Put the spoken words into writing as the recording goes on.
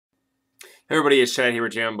Hey everybody, it's Chad here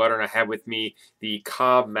with Jam Butter, and I have with me the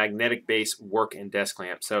COB magnetic base work and desk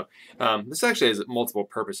lamp. So this actually has multiple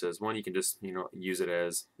purposes. One, you can just use it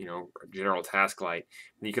as a general task light.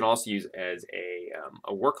 And you can also use it as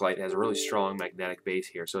a work light. It has a really strong magnetic base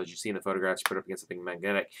here. So as you see in the photographs, put up against something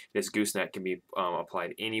magnetic. This gooseneck can be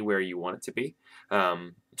applied anywhere you want it to be.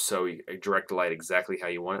 So you direct the light exactly how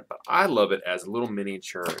you want it. But I love it as a little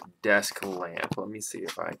miniature desk lamp. Let me see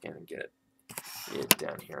if I can get it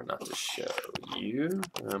down here not to show you.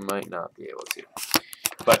 I might not be able to.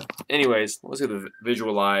 But anyways, let's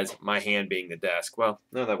visualize my hand being the desk. Well,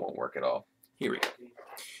 no, that won't work at all. Here we go.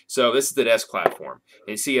 So this is the desk platform. And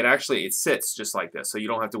you see it sits just like this. So you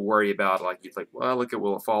don't have to worry about well, look at,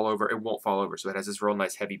 will it fall over? It won't fall over. So it has this real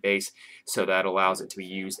nice heavy base. So that allows it to be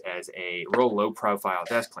used as a real low profile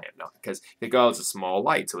desk lamp. Now, because it's a small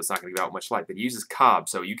light, so it's not going to give out much light. But it uses COB,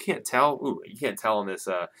 so you can't tell. You can't tell in this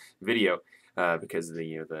video. Because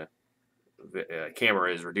the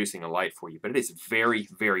camera is reducing the light for you, but it is very,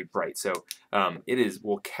 very bright. So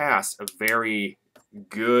will cast a very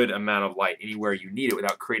good amount of light anywhere you need it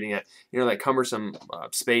without creating that cumbersome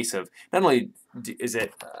space of not only is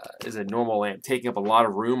a normal lamp taking up a lot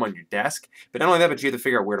of room on your desk, but not only that, but you have to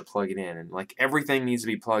figure out where to plug it in, and everything needs to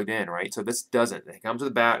be plugged in, right? So this doesn't. It comes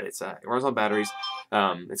with it runs on batteries.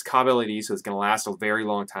 It's COB LED, so it's going to last a very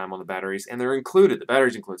long time on the batteries, and they're included. The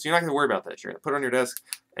batteries included, so you're not going to worry about that. You're going to put it on your desk,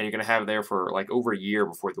 and you're going to have it there for over a year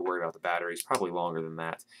before you have to worry about the batteries, probably longer than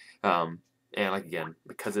that. And again,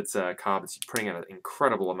 because it's COB, it's putting out an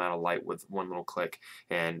incredible amount of light with one little click.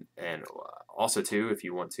 And also too, if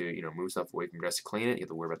you want to move stuff away from your desk to clean it, you have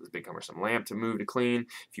to worry about this big cumbersome lamp to move to clean.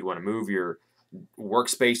 If you want to move your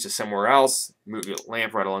workspace to somewhere else, move your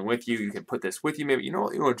lamp right along with you. You can put this with you. Maybe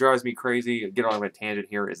what drives me crazy, get on a tangent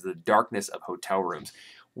here, is the darkness of hotel rooms.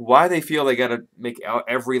 Why they feel they got to make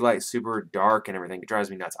every light super dark and everything, it drives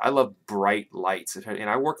me nuts. I love bright lights, and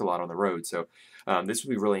I work a lot on the road, so this would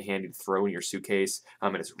be really handy to throw in your suitcase.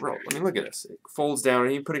 And it's real. I mean, look at this. It folds down,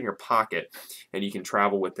 and you put it in your pocket, and you can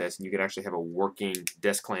travel with this, and you can actually have a working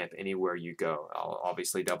desk lamp anywhere you go.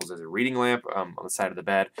 Obviously, doubles as a reading lamp on the side of the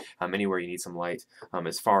bed, anywhere you need some light.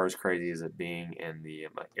 As far as crazy as it being in the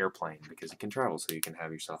airplane, because it can travel, so you can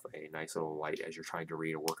have yourself a nice little light as you're trying to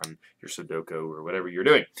read or work on your Sudoku or whatever you're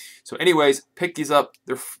doing. So anyways, pick these up.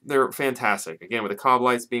 They're fantastic. Again, with the COB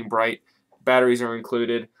lights being bright, batteries are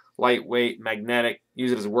included, lightweight, magnetic.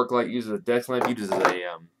 Use it as a work light, use it as a desk lamp, use it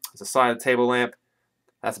as a side table lamp.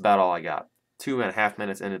 That's about all I got. 2.5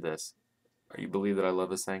 minutes into this. You believe that I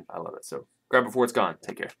love this thing? I love it. So grab it before it's gone.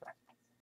 Take care. Bye.